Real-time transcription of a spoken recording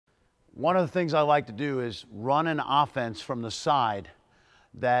One of the things I like to do is run an offense from the side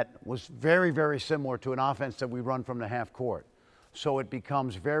that was very, very similar to an offense that we run from the half court. So it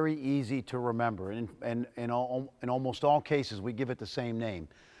becomes very easy to remember. And in almost all cases, we give it the same name.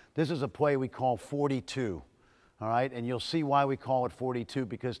 This is a play we call 42, all right? And you'll see why we call it 42,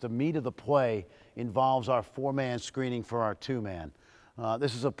 because the meat of the play involves our four-man screening for our two-man.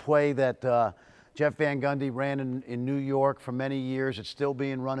 This is a play that Jeff Van Gundy ran in New York for many years. It's still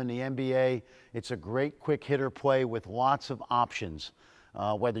being run in the NBA. It's a great quick hitter play with lots of options.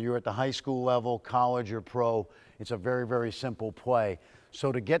 Whether you're at the high school level, college, or pro, it's a very, very simple play.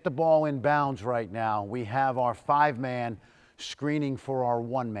 So to get the ball in bounds right now, we have our five-man screening for our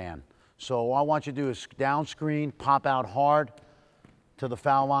one-man. So all I want you to do is down screen, pop out hard to the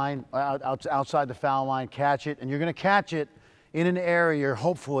foul line, outside the foul line, catch it, and you're going to catch it in an area,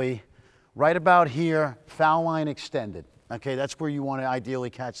 hopefully, right about here, foul line extended. Okay, that's where you want to ideally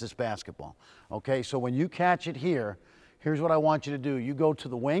catch this basketball. Okay, so when you catch it here, here's what I want you to do. You go to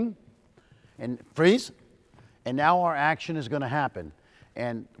the wing and freeze, and now our action is going to happen.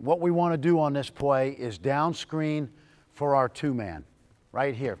 And what we want to do on this play is down screen for our two-man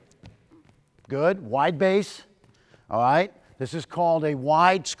right here. Good, wide base, all right? This is called a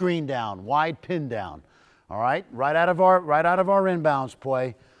wide screen down, wide pin down, all right? Right out of our inbounds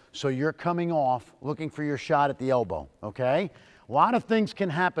play. So you're coming off, looking for your shot at the elbow, okay? A lot of things can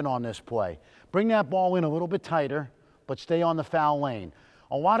happen on this play. Bring that ball in a little bit tighter, but stay on the foul lane.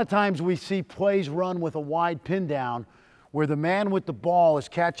 A lot of times we see plays run with a wide pin down where the man with the ball is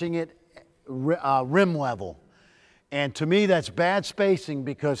catching it rim level. And to me, that's bad spacing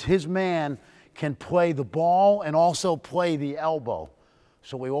because his man can play the ball and also play the elbow.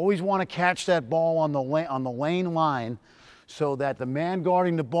 So we always want to catch that ball on the lane line so that the man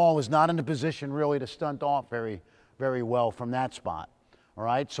guarding the ball is not in a position really to stunt off very, very well from that spot. All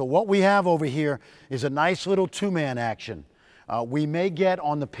right, so what we have over here is a nice little two-man action. We may get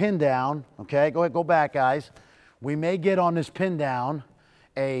on the pin down, okay, go ahead, go back, guys. We may get on this pin down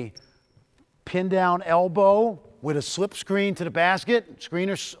a pin down elbow with a slip screen to the basket.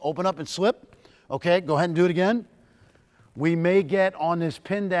 Screeners open up and slip. Okay, go ahead and do it again. We may get on this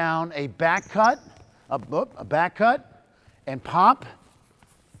pin down a back cut, a back cut, and pop,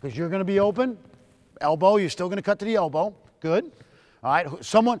 because you're going to be open. Elbow, you're still going to cut to the elbow. Good. All right,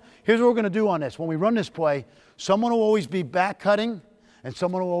 here's what we're going to do on this. When we run this play, someone will always be back cutting and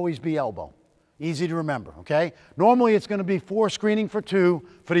someone will always be elbow. Easy to remember, okay? Normally it's going to be 4 screening for 2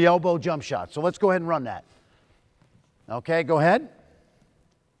 for the elbow jump shot. So let's go ahead and run that. Okay, go ahead.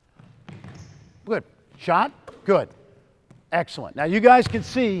 Good. Shot. Good. Excellent. Now you guys can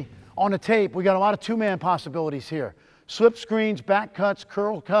see on the tape we got a lot of two-man possibilities here. Slip screens, back cuts,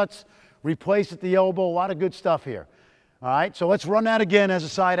 curl cuts, replace at the elbow, a lot of good stuff here. All right, so let's run that again as a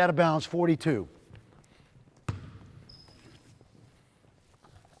side out of bounds, 42.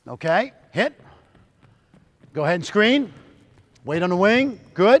 Okay, hit. Go ahead and screen. Wait on the wing.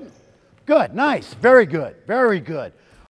 Good. Good, nice. Very good, very good.